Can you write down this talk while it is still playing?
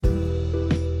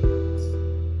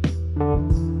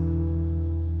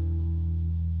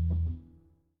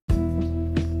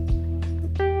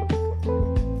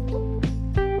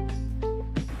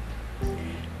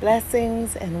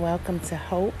Blessings and welcome to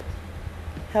Hope,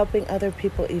 helping other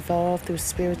people evolve through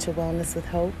spiritual wellness with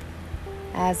hope.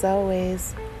 As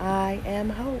always, I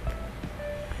am Hope.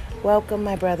 Welcome,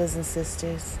 my brothers and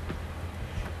sisters.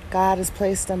 God has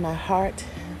placed on my heart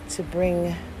to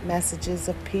bring messages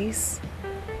of peace,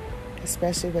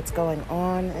 especially what's going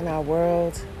on in our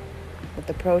world with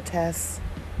the protests,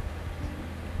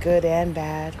 good and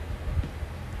bad.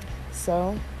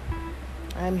 So,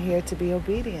 I'm here to be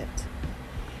obedient.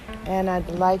 And I'd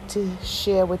like to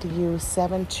share with you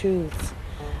 7 truths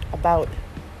about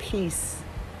peace.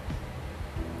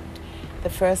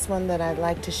 The first one that I'd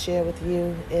like to share with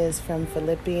you is from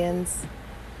Philippians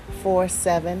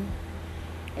 4:7.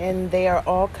 And they are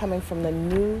all coming from the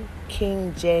New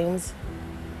King James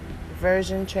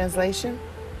Version translation.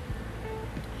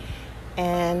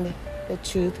 And the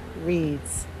truth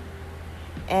reads,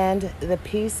 "And the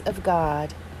peace of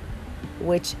God,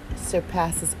 which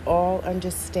surpasses all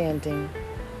understanding,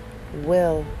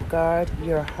 will guard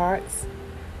your hearts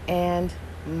and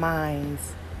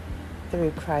minds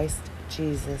through Christ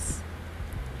Jesus."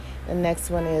 The next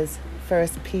one is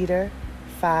 1 Peter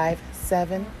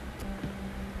 5:7.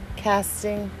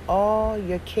 "Casting all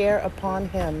your care upon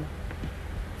him,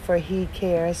 for he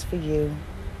cares for you."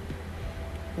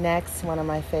 Next, one of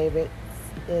my favorites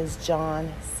is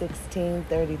John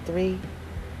 16:33.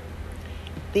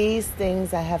 "These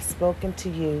things I have spoken to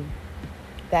you,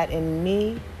 that in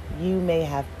me you may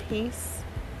have peace.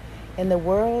 In the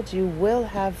world you will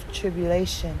have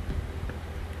tribulation,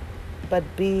 but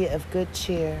be of good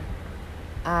cheer.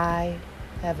 I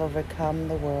have overcome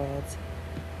the world."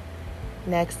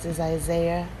 Next is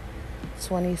Isaiah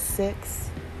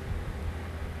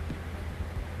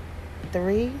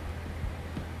 26:3.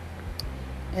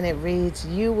 And it reads,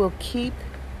 "You will keep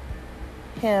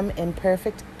him in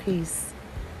perfect peace,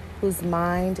 whose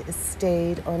mind is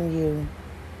stayed on you,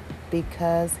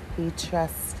 because he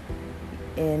trusts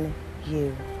in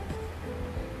you."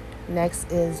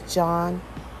 Next is John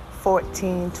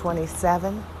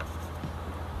 14:27.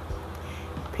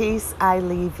 "Peace I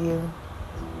leave you,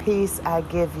 peace I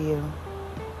give you.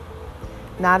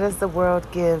 Not as the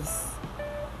world gives,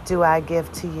 do I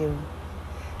give to you.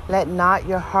 Let not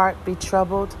your heart be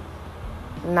troubled,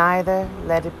 neither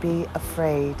let it be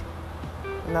afraid."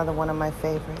 Another one of my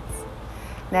favorites.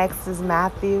 Next is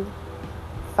Matthew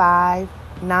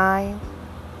 5:9.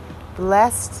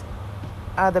 "Blessed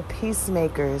are the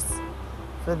peacemakers,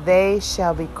 for they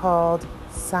shall be called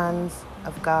sons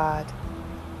of God."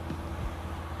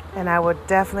 And I would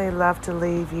definitely love to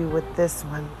leave you with this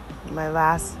one, my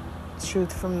last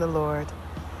truth from the Lord.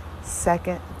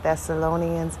 2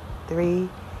 Thessalonians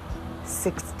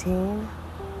 3:16.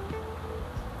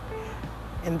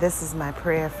 And this is my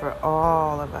prayer for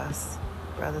all of us,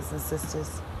 brothers and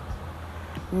sisters.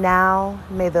 "Now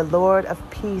may the Lord of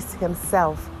peace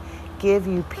himself give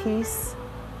you peace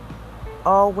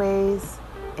always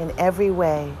in every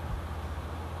way.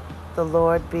 The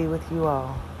Lord be with you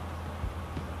all."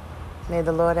 May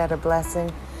the Lord add a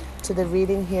blessing to the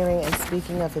reading, hearing, and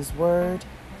speaking of his word.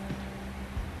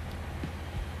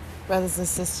 Brothers and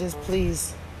sisters,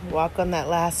 please walk on that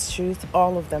last truth,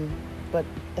 all of them, but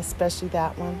especially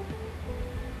that one.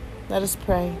 Let us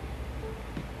pray.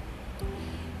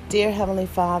 Dear Heavenly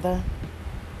Father,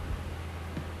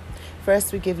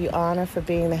 first we give you honor for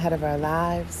being the head of our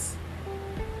lives.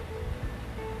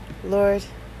 Lord,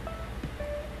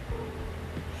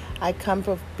 I come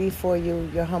before you,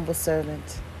 your humble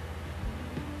servant,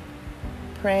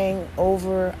 praying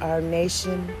over our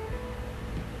nation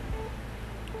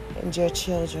and your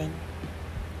children,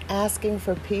 asking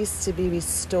for peace to be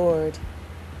restored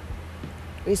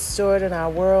in our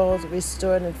world,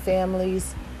 restored in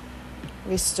families,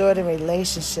 restored in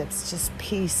relationships. Just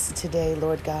peace today,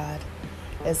 Lord God,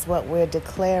 is what we're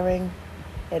declaring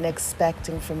and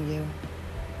expecting from you.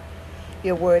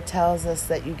 Your word tells us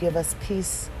that you give us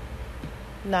peace,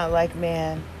 not like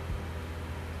man,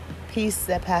 peace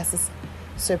that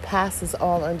surpasses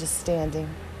all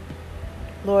understanding.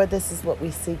 Lord, this is what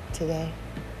we seek today.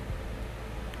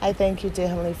 I thank you, dear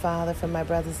Heavenly Father, for my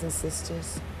brothers and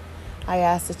sisters. I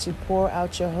ask that you pour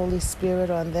out your Holy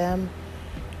Spirit on them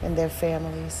and their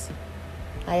families.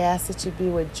 I ask that you be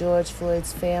with George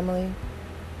Floyd's family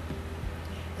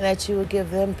and that you would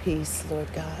give them peace,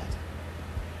 Lord God.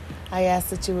 I ask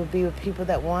that you would be with people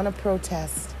that want to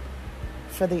protest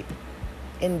for the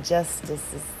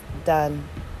injustices done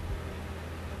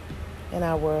in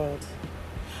our world.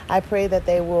 I pray that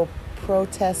they will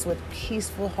protest with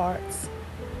peaceful hearts,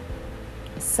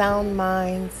 sound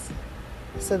minds,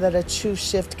 so that a true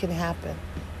shift can happen.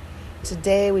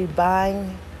 Today we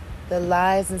bind the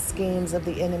lies and schemes of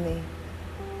the enemy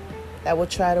that will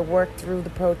try to work through the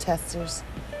protesters,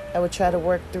 that will try to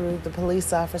work through the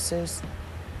police officers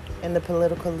and the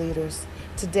political leaders.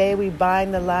 Today we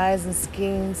bind the lies and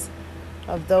schemes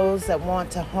of those that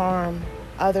want to harm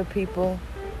other people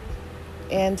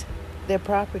and their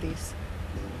properties.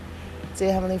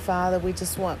 Dear Heavenly Father, we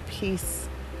just want peace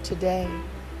today.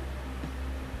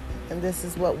 And this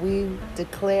is what we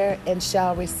declare and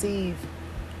shall receive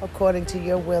according to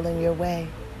your will and your way.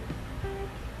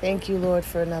 Thank you, Lord,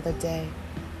 for another day.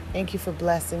 Thank you for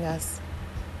blessing us.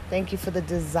 Thank you for the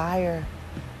desire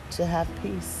to have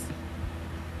peace.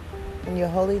 In your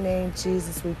holy name,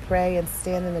 Jesus, we pray and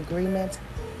stand in agreement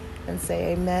and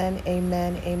say amen,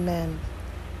 amen, amen.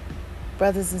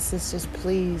 Brothers and sisters,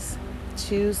 please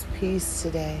choose peace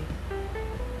today.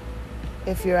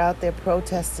 If you're out there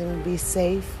protesting, be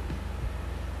safe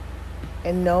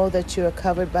and know that you are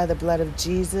covered by the blood of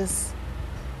Jesus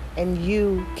and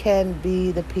you can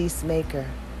be the peacemaker.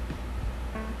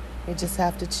 You just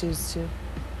have to choose to.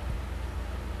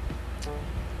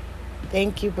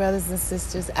 Thank you, brothers and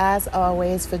sisters, as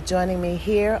always, for joining me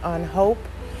here on Hope,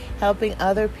 helping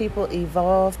other people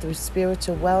evolve through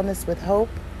spiritual wellness with hope.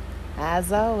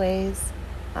 As always,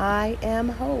 I am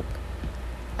Hope.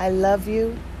 I love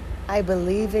you. I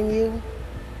believe in you.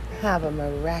 Have a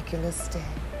miraculous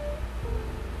day.